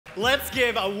Let's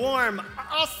give a warm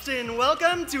Austin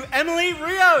welcome to Emily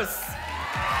Rios.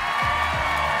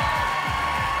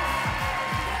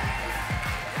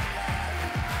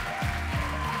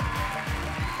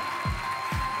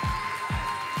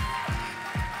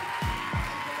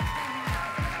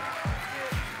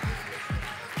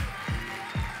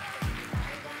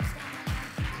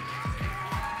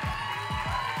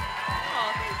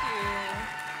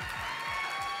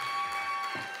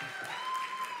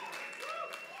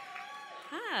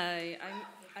 Hi,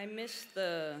 I missed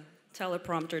the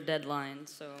teleprompter deadline,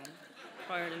 so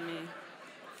pardon me.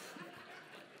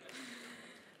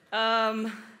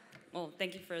 Well,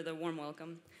 thank you for the warm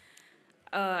welcome.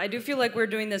 I do feel like we're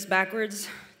doing this backwards.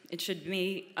 It should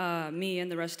be me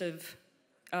and the rest of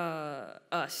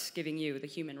us giving you, the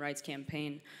Human Rights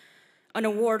Campaign, an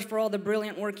award for all the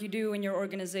brilliant work you do in your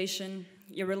organization,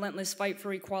 your relentless fight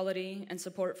for equality and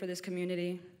support for this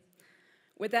community.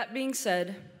 With that being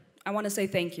said, I want to say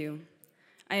thank you.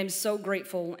 I am so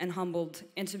grateful and humbled,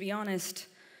 and to be honest,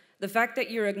 the fact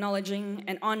that you're acknowledging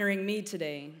and honoring me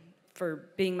today for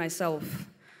being myself,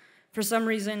 for some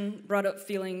reason, brought up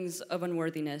feelings of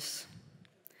unworthiness.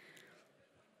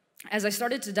 As I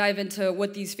started to dive into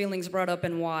what these feelings brought up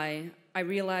and why, I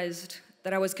realized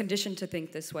that I was conditioned to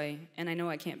think this way, and I know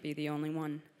I can't be the only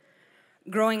one.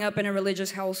 Growing up in a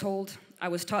religious household, I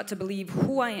was taught to believe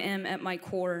who I am at my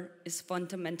core is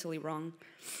fundamentally wrong,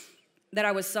 that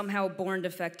I was somehow born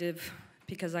defective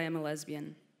because I am a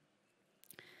lesbian.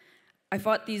 I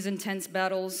fought these intense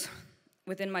battles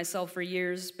within myself for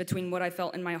years between what I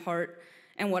felt in my heart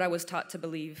and what I was taught to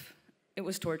believe. It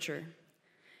was torture.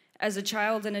 As a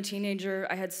child and a teenager,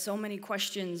 I had so many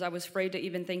questions I was afraid to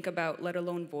even think about, let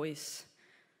alone voice.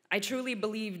 I truly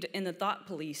believed in the thought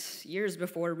police years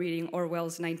before reading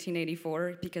Orwell's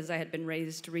 1984 because I had been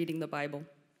raised reading the Bible.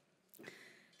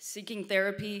 Seeking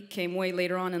therapy came way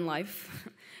later on in life.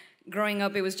 Growing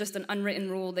up, it was just an unwritten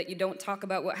rule that you don't talk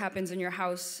about what happens in your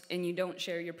house and you don't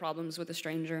share your problems with a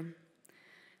stranger.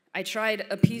 I tried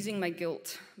appeasing my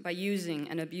guilt by using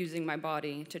and abusing my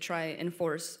body to try and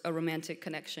force a romantic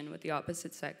connection with the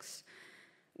opposite sex.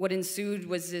 What ensued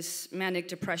was this manic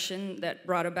depression that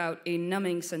brought about a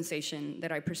numbing sensation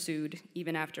that I pursued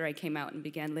even after I came out and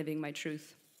began living my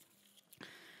truth.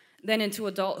 Then into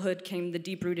adulthood came the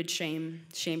deep-rooted shame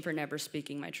for never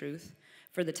speaking my truth,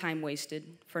 for the time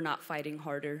wasted, for not fighting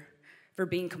harder, for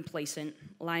being complacent,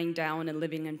 lying down and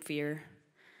living in fear.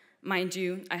 Mind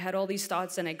you, I had all these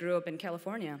thoughts and I grew up in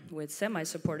California with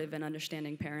semi-supportive and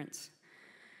understanding parents.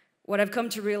 What I've come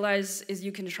to realize is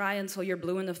you can try until you're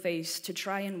blue in the face to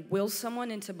try and will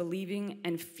someone into believing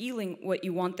and feeling what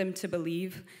you want them to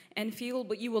believe and feel,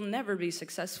 but you will never be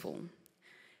successful.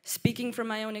 Speaking from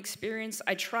my own experience,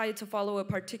 I tried to follow a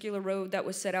particular road that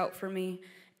was set out for me,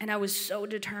 and I was so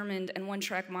determined and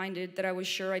one-track-minded that I was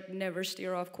sure I'd never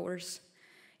steer off course,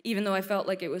 even though I felt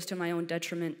like it was to my own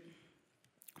detriment.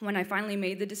 When I finally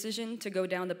made the decision to go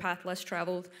down the path less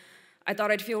traveled, I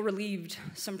thought I'd feel relieved,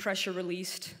 some pressure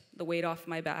released, the weight off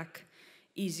my back,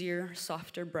 easier,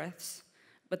 softer breaths,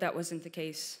 but that wasn't the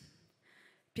case.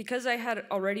 Because I had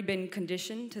already been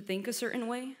conditioned to think a certain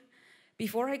way,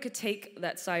 before I could take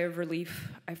that sigh of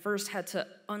relief, I first had to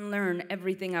unlearn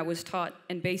everything I was taught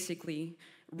and basically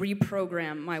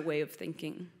reprogram my way of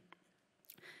thinking.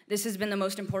 This has been the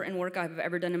most important work I've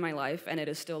ever done in my life, and it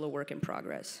is still a work in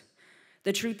progress.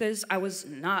 The truth is, I was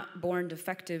not born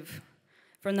defective.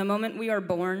 From the moment we are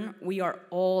born, we are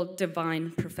all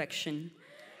divine perfection.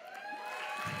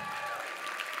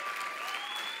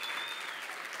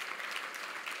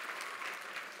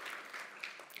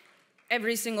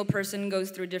 Every single person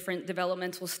goes through different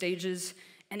developmental stages,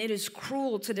 and it is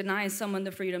cruel to deny someone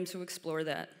the freedom to explore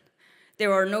that.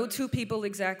 There are no two people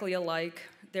exactly alike.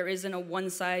 There isn't a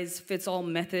one-size-fits-all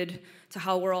method to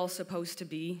how we're all supposed to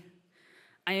be.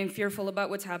 I am fearful about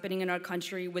what's happening in our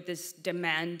country with this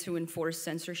demand to enforce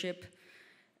censorship.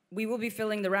 We will be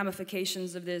feeling the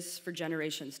ramifications of this for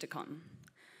generations to come.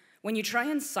 When you try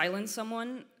and silence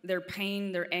someone, their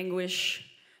pain, their anguish,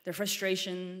 their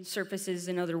frustration surfaces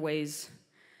in other ways.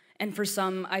 And for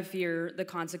some, I fear the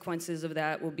consequences of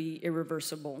that will be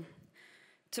irreversible.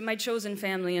 To my chosen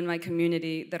family and my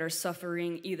community that are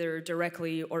suffering either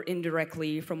directly or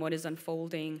indirectly from what is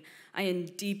unfolding, I am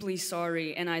deeply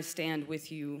sorry and I stand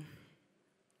with you.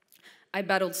 I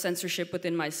battled censorship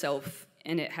within myself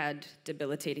and it had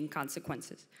debilitating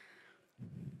consequences.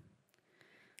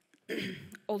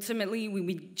 Ultimately,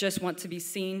 we just want to be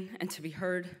seen and to be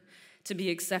heard, to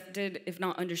be accepted, if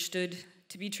not understood,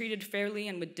 to be treated fairly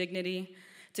and with dignity,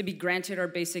 to be granted our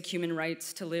basic human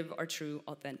rights to live our true,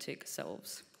 authentic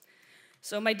selves.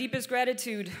 So my deepest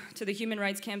gratitude to the Human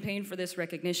Rights Campaign for this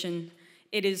recognition.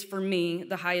 It is, for me,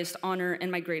 the highest honor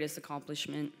and my greatest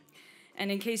accomplishment.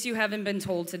 And in case you haven't been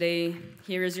told today,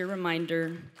 here is your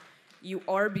reminder. You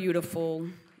are beautiful.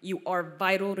 You are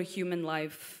vital to human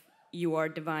life. You are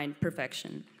divine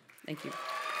perfection. Thank you.